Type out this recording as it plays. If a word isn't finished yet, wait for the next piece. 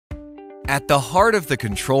At the heart of the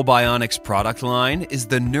Control Bionics product line is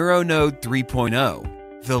the NeuroNode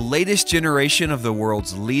 3.0, the latest generation of the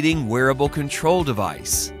world's leading wearable control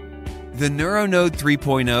device. The NeuroNode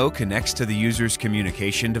 3.0 connects to the user's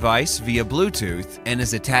communication device via Bluetooth and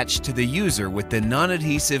is attached to the user with the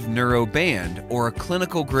non-adhesive Neuro Band or a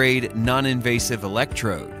clinical-grade non-invasive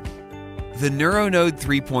electrode. The NeuroNode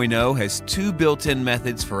 3.0 has two built-in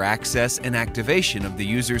methods for access and activation of the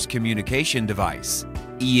user's communication device: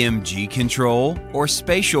 EMG control or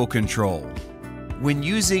spatial control. When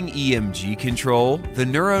using EMG control, the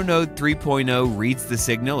NeuroNode 3.0 reads the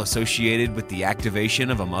signal associated with the activation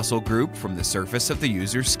of a muscle group from the surface of the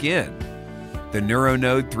user's skin. The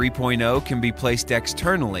NeuroNode 3.0 can be placed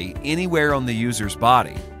externally anywhere on the user's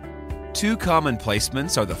body. Two common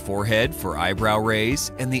placements are the forehead for eyebrow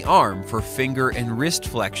raise and the arm for finger and wrist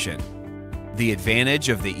flexion. The advantage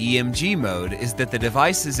of the EMG mode is that the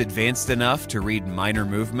device is advanced enough to read minor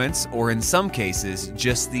movements or, in some cases,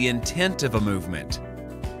 just the intent of a movement.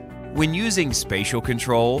 When using spatial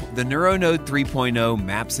control, the NeuroNode 3.0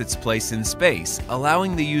 maps its place in space,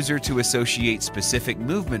 allowing the user to associate specific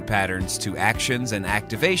movement patterns to actions and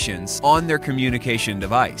activations on their communication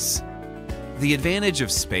device. The advantage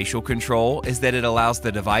of spatial control is that it allows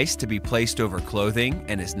the device to be placed over clothing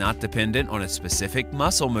and is not dependent on a specific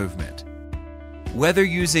muscle movement. Whether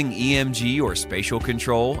using EMG or spatial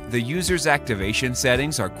control, the user's activation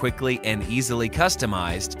settings are quickly and easily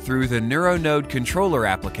customized through the NeuroNode controller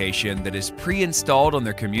application that is pre-installed on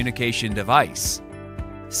their communication device.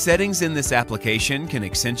 Settings in this application can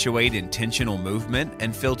accentuate intentional movement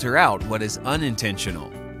and filter out what is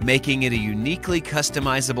unintentional, making it a uniquely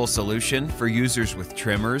customizable solution for users with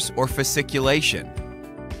tremors or fasciculation.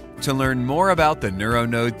 To learn more about the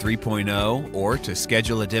NeuroNode 3.0 or to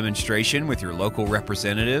schedule a demonstration with your local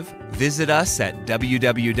representative, visit us at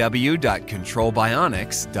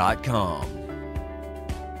www.controlbionics.com.